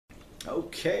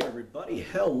Okay, everybody,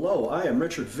 hello. I am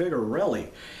Richard Vigorelli,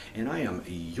 and I am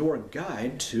your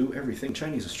guide to everything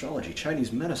Chinese astrology,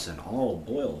 Chinese medicine, all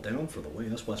boiled down for the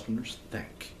way us Westerners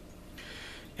think.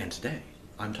 And today,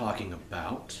 I'm talking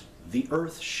about the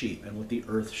earth sheep and what the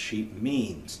earth sheep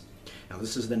means. Now,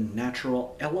 this is the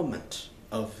natural element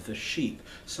of the sheep,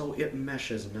 so it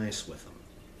meshes nice with them.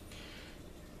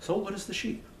 So, what is the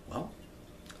sheep? Well,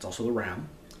 it's also the ram,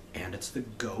 and it's the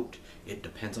goat. It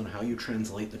depends on how you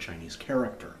translate the Chinese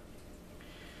character.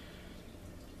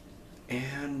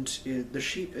 And the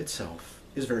sheep itself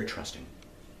is very trusting.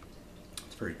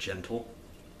 It's very gentle,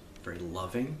 very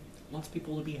loving. It wants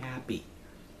people to be happy.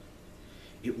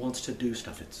 It wants to do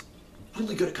stuff. It's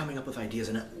really good at coming up with ideas,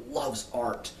 and it loves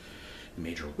art.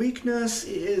 Major weakness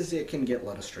is it can get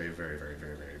led astray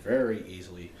very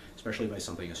easily, especially by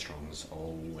something as strong as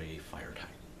a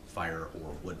fire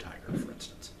or wood tiger, for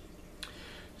instance.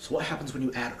 So what happens when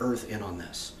you add earth in on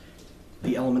this?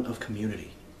 The element of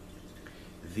community,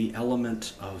 the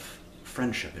element of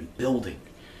friendship and building.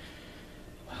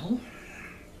 Well,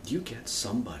 you get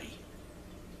somebody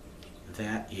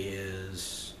that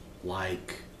is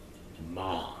like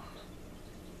mom.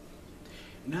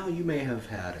 Now, you may have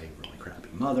had a really crappy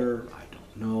mother, I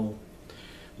don't know,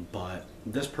 but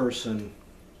this person,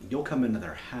 you'll come into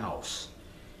their house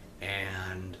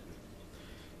and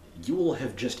you will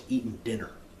have just eaten dinner.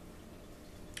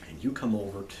 And you come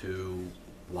over to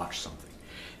watch something.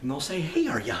 And they'll say, "Hey,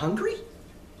 are you hungry?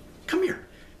 Come here.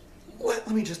 Let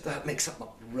me just make something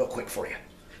up real quick for you.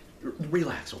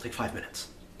 Relax, it'll take 5 minutes."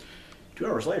 2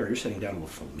 hours later, you're sitting down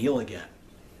with a meal again.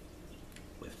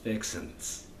 With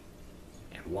fixins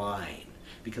and wine.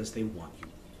 Because they want you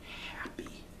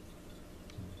happy.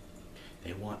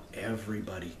 They want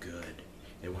everybody good.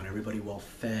 They want everybody well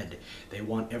fed. They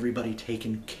want everybody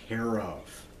taken care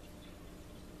of.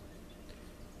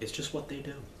 It's just what they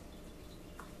do.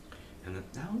 And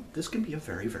now, this can be a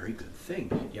very good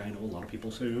thing. Yeah, I know a lot of people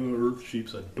say, "Oh, earth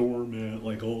sheep's a doormat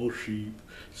like all sheep,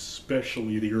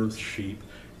 especially the earth sheep."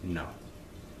 No.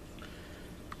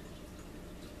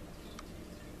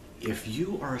 If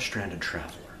you are a stranded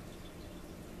traveler,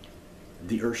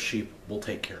 the earth sheep will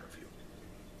take care of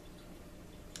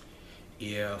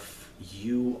you. If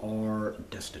you are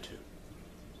destitute,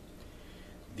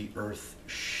 the earth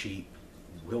sheep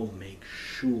will make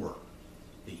sure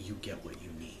that you get what you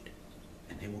need,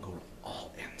 and they will go to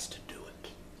all ends to do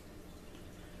it.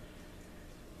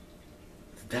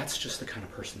 That's just the kind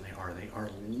of person they are. They are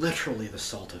literally the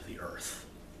salt of the earth.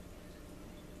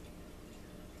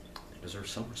 They deserve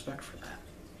some respect for that.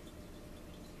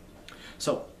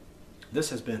 So, this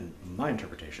has been my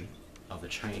interpretation of the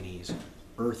Chinese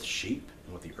earth sheep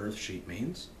and what the earth sheep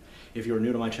means. If you're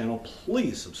new to my channel,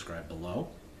 please subscribe below.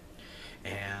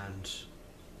 And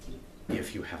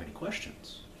if you have any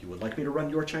questions, if you would like me to run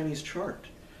your Chinese chart,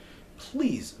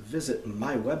 please visit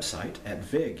my website at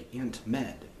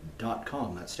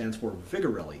vigintmed.com. That stands for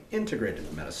Vigorelli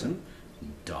Integrated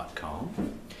Medicine.com.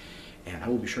 And I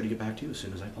will be sure to get back to you as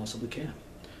soon as I possibly can.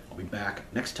 I'll be back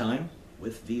next time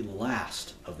with the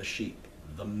last of the sheep,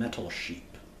 the metal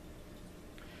sheep.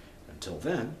 Until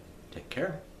then, take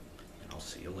care, and I'll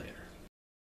see you later.